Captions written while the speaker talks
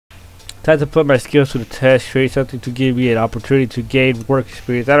Time to put my skills to the test. Create something to give me an opportunity to gain work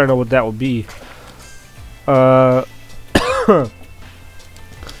experience. I don't know what that would be. A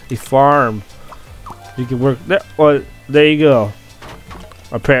farm. You can work there. Well, there you go.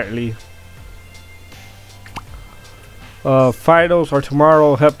 Apparently. Finals are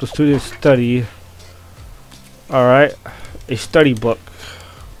tomorrow. Help the students study. Alright. A study book.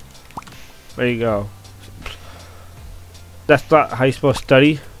 There you go. That's not how you supposed to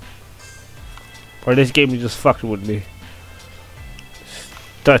study. Or this game is just fucking with me.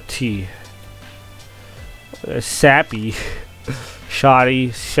 Study. Sappy.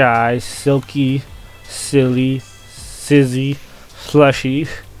 Shoddy. Shy. Silky. Silly. Sizzy. Slushy.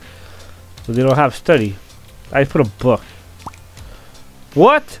 But they don't have study. I put a book.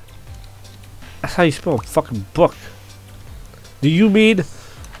 What? That's how you spell a fucking book. Do you mean?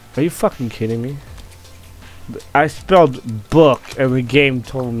 Are you fucking kidding me? I spelled book and the game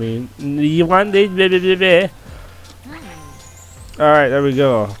told me you want it. Alright, there we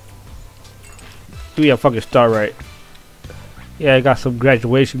go. Give me a fucking star right. Yeah, I got some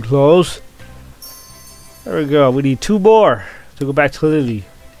graduation clothes. There we go. We need 2 more to go back to Lily.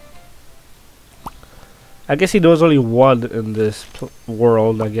 I guess he knows only 1 in this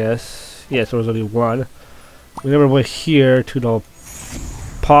world, I guess. Yes, there was only 1. We never went here to the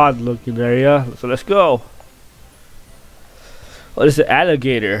pod looking area, so let's go. Oh, this is an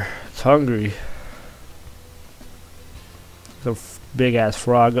alligator. It's hungry. Some big ass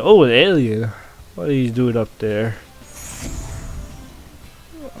frog. Oh, an alien. What are you doing up there?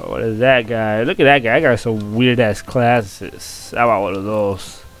 Oh, what is that guy? Look at that guy. I got some weird ass glasses. I want one of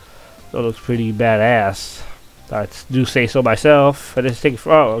those. That looks pretty badass. I do say so myself. I just think,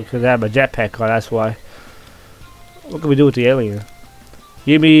 oh, because I have my jetpack on, that's why. What can we do with the alien?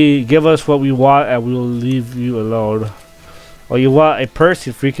 Give us what we want and we will leave you alone. Or you want a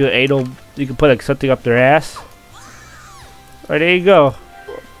person freaking anal, you can put like something up their ass. Alright, there you go.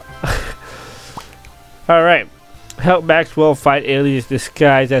 Alright. Help Maxwell fight aliens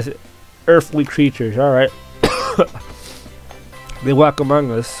disguised as earthly creatures. Alright. They walk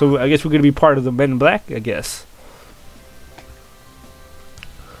among us, so I guess we're gonna be part of the Men in Black, I guess.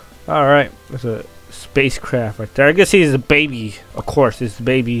 Alright, there's a spacecraft right there. I guess he's a baby. Of course, it's a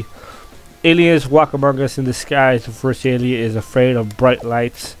baby. Aliens walk among us in disguise. The first alien is afraid of bright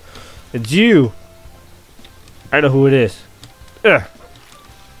lights. It's you! I know who it is. Ugh.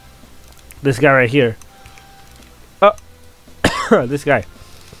 This guy right here. Oh! This guy.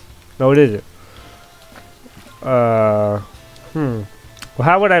 No, it isn't. Well,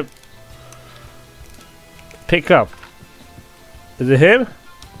 how would I pick up? Is it him?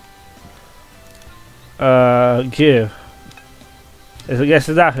 Give. I guess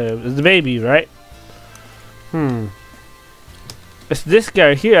it's not him. It's the baby, right? It's this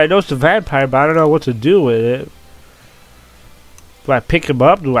guy here. I know it's a vampire, but I don't know what to do with it. Do I pick him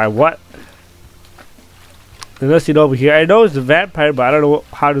up? Do I what? There's nothing over here. I know it's a vampire, but I don't know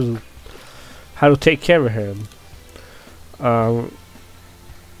how to take care of him. Out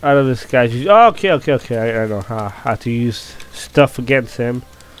of this guy's. Oh, okay. I know how to use stuff against him.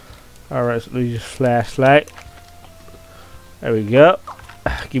 Alright, so let me use flashlight. There we go.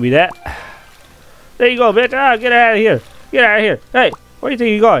 Give me that. There you go, bitch. Ah, get out of here. Get out of here. Hey, where do you think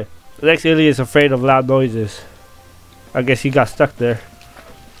you're going? The next alien is afraid of loud noises. I guess he got stuck there.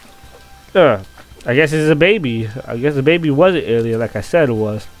 I guess it's a baby. I guess the baby was an alien, like I said it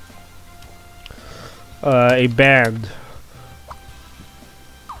was. A band.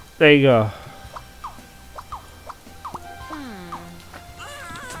 There you go.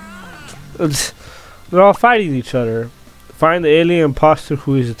 They're all fighting each other. Find the alien imposter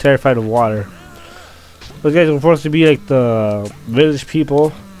who is terrified of water. Those guys are supposed to be like the village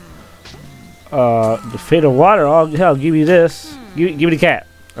people. The fate of water. Oh hell, give me this. Give me the cat.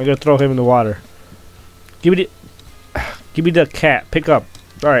 I'm gonna throw him in the water. Give me the cat. Pick up.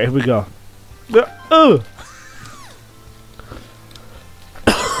 All right, here we go.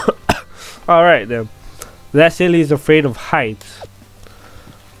 All right then. The last alien is afraid of heights.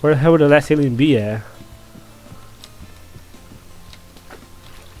 Where the hell would the last alien be at?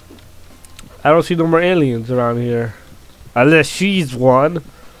 I don't see no more aliens around here. Unless she's one.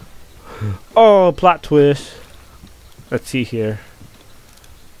 Oh, plot twist. Let's see here.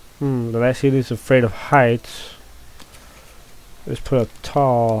 The last alien is afraid of heights. Let's put a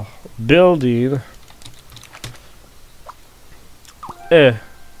tall building. I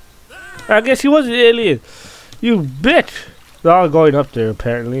guess he was an alien. You bitch. They're all going up there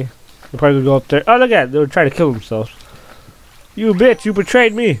apparently. They're probably gonna go up there. Oh, look at it. They were trying to kill themselves. You bitch, you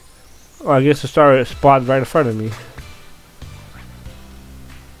betrayed me. Oh, I guess the star spawned right in front of me.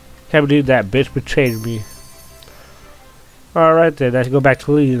 Can't believe that bitch betrayed me. Alright then, let's go back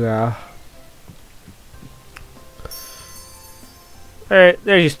to Lee now. Alright,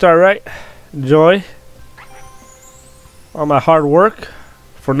 there you start, right? Enjoy all my hard work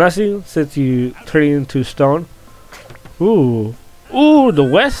for nothing since you turned into stone. Ooh. Ooh, the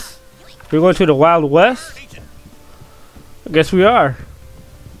West? We're going to the Wild West? I guess we are.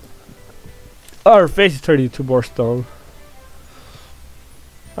 Our face is turning into more stone.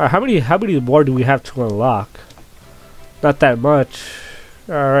 Alright, how many more do we have to unlock? Not that much.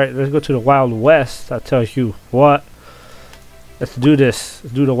 Alright, let's go to the Wild West. I'll tell you what. Let's do this.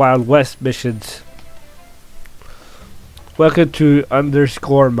 Let's do the Wild West missions. Welcome to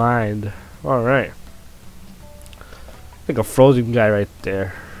underscore mind. Alright. Like a frozen guy right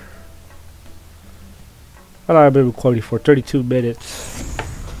there. How long have I been recording for? 32 minutes.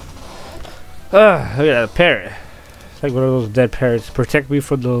 Look at that parrot. It's like one of those dead parrots. Protect me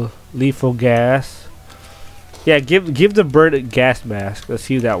from the lethal gas. Yeah, give the bird a gas mask. Let's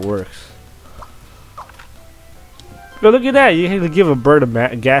see if that works. Oh, look at that. You have to give a bird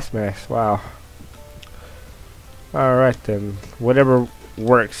a gas mask. Wow. Alright then. Whatever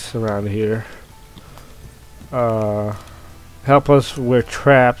works around here. Help us. We're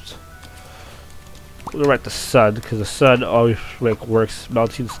trapped. We're at the sun, because the sun always like works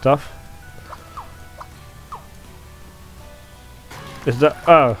melting stuff. Is that?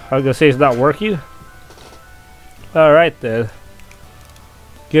 Oh, I was gonna say it's not working. Alright then.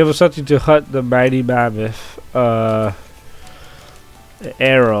 Give us something to hunt the mighty mammoth. Arrow.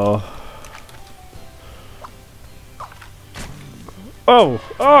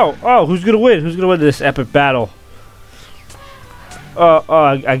 Oh! Who's gonna win? Who's gonna win this epic battle?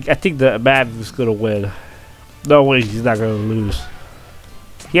 I think the mammoth is gonna win. No way, he's not gonna lose.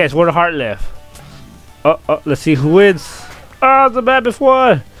 He has one heart left. Let's see who wins. Oh, the mammoth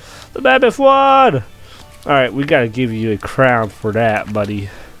won! The mammoth won! Alright, we gotta give you a crown for that, buddy.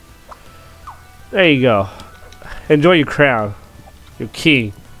 There you go. Enjoy your crown. Your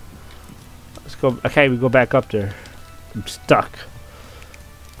king. Let's go. I can't even go back up there. I'm stuck.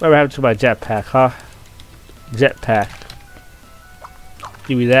 Whatever happened to my jetpack, huh? Jetpack.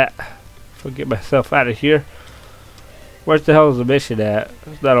 Give me that. I'll get myself out of here. Where the hell is the mission at?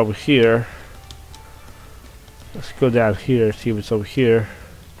 It's not over here. Let's go down here, see if it's over here.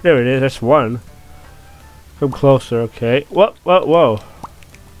 There it is, that's one. Come closer, okay. Whoa.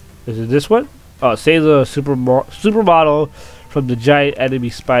 Is it this one? Oh, save the supermodel from the giant enemy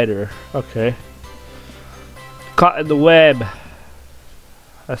spider. Okay. Caught in the web.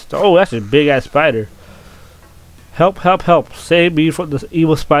 That's a big ass spider. Help. Save me from this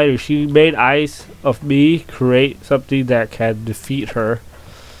evil spider. She made eyes of me. Create something that can defeat her.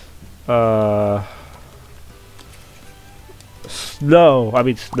 Snow.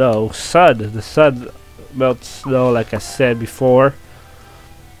 Sun. The sun melts snow like I said before.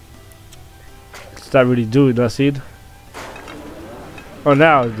 It's not really doing nothing. Oh,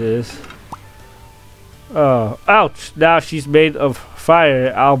 now it is. Oh, ouch. Now she's made of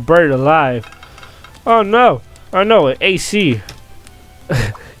fire. I'll burn alive. Oh no. Oh no, an AC.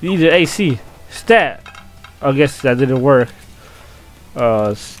 You need an AC. Stat. I guess that didn't work.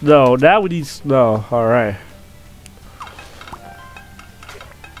 Snow. Now we need snow. Alright.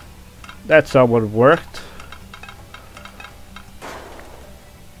 That somewhat worked.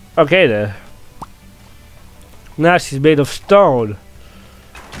 Okay then. Now she's made of stone.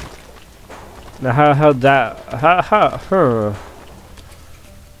 Now huh?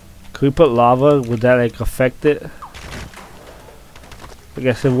 Can we put lava? Would that like affect it? I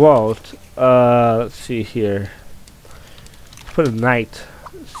guess it won't. Let's see here. Put a knight.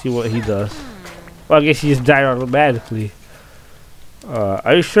 See what he does. Well, I guess he just died automatically.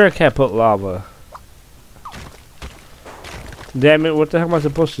 Are you sure I can't put lava? Damn it, what the hell am I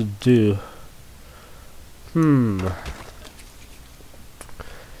supposed to do?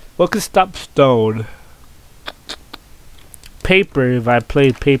 What could stop stone? Paper, if I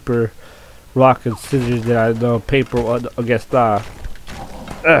played paper, rock, and scissors, then I know paper against that.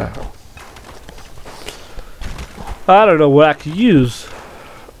 I don't know what I could use.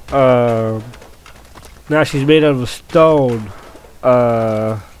 Now she's made out of stone.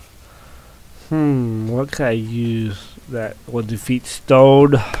 What can I use that will defeat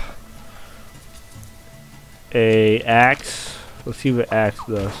stone? A axe. Let's see what axe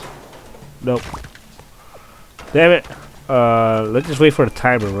does. Nope. Damn it. Let's just wait for the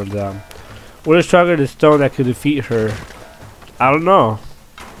timer to run down. What is stronger than stone that could defeat her? I don't know.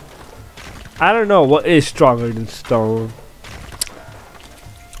 I don't know what is stronger than stone.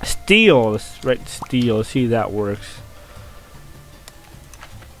 Steel. Let's write steel. Let's see if that works.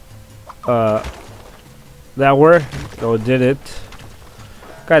 That work? No, it didn't.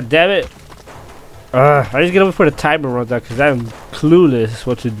 God damn it. I just get over for the timer run down because I'm clueless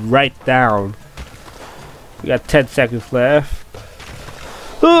what to write down. We got 10 seconds left.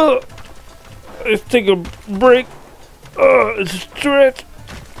 Let's take a break. Stretch.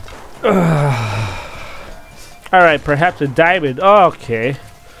 Alright, perhaps a diamond. Oh, okay.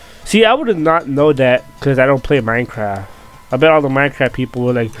 See, I would not know that because I don't play Minecraft. I bet all the Minecraft people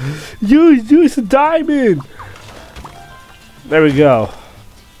were like, use a diamond. There we go.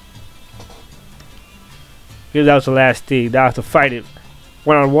 That was the last thing. Now I have to fight it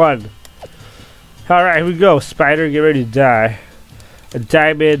one-on-one. Alright, here we go. Spider, get ready to die. A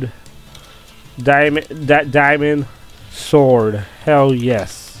diamond sword. Hell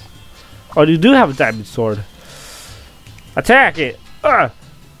yes. Oh, you do have a diamond sword. Attack it. Oh,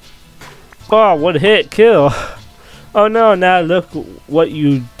 one hit. Kill. Oh no, now look what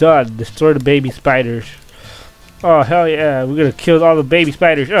you've done. Destroy the baby spiders. Oh, hell yeah. We're gonna kill all the baby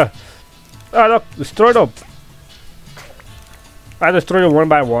spiders. Oh, look. Destroy them. I destroyed them one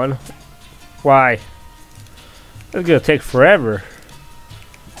by one. Why? It's gonna take forever.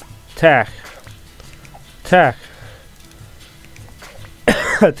 Attack. Attack.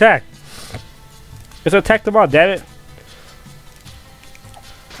 Attack. Let's attack them all, damn it.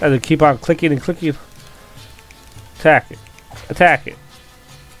 I have to keep on clicking and clicking. Attack it. Attack it.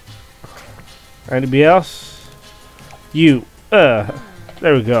 Anybody else? You. There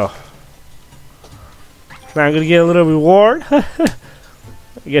we go. Now I'm gonna get a little reward. I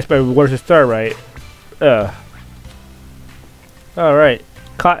guess my reward should start right. Alright.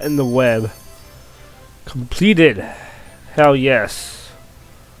 Caught in the web. Completed. Hell yes.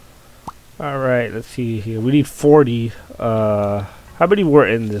 Alright, let's see here. We need 40. How many were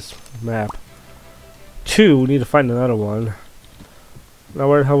in this map? 2. We need to find another one. Now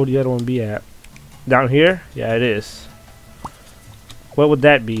where the hell would the other one be at? Down here? Yeah, it is. What would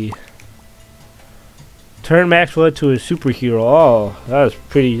that be? Turn Maxwell into a superhero. Oh, that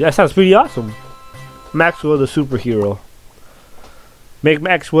sounds pretty awesome. Maxwell the superhero. Make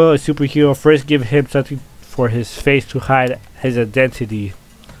Maxwell a superhero. First give him something for his face to hide his identity.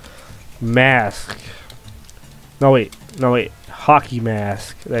 Mask. No wait. Hockey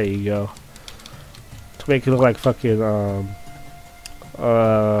mask. There you go. To make it look like fucking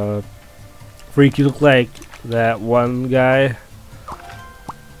freak, you look like that one guy.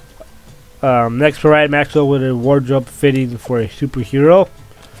 Next, provide Maxwell with a wardrobe fitting for a superhero.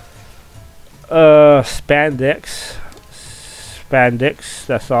 Spandex.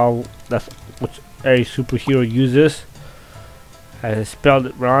 That's all. That's what a superhero uses. I spelled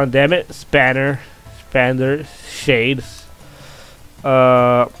it wrong. Damn it. Spanner. Shades.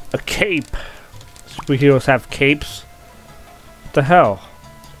 A cape. Superheroes have capes. What the hell?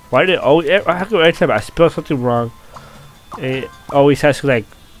 Why did it always? How come every time I spell something wrong, it always has to like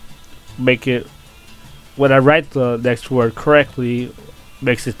make it, when I write the next word correctly,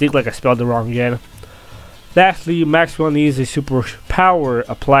 makes it think like I spelled it wrong again. Lastly, Maxwell needs a superpower.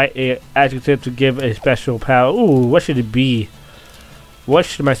 Apply a adjective to give a special power. Ooh, what should it be? What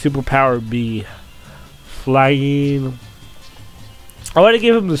should my superpower be? Flying. I want to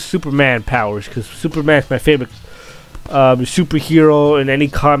give him the Superman powers because Superman's my favorite superhero in any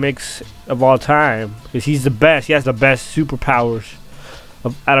comics of all time because he's the best. He has the best superpowers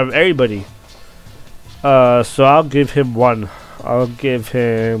out of everybody. So I'll give him one. I'll give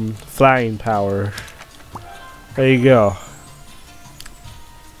him flying power. There you go.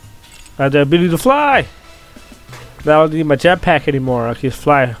 I have the ability to fly. Now I don't need my jetpack anymore. I can just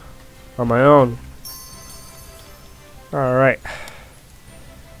fly on my own. Alright.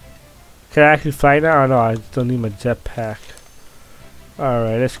 Can I actually fly now? Oh, no, I don't need my jetpack.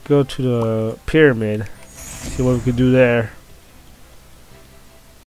 Alright, let's go to the pyramid. See what we can do there.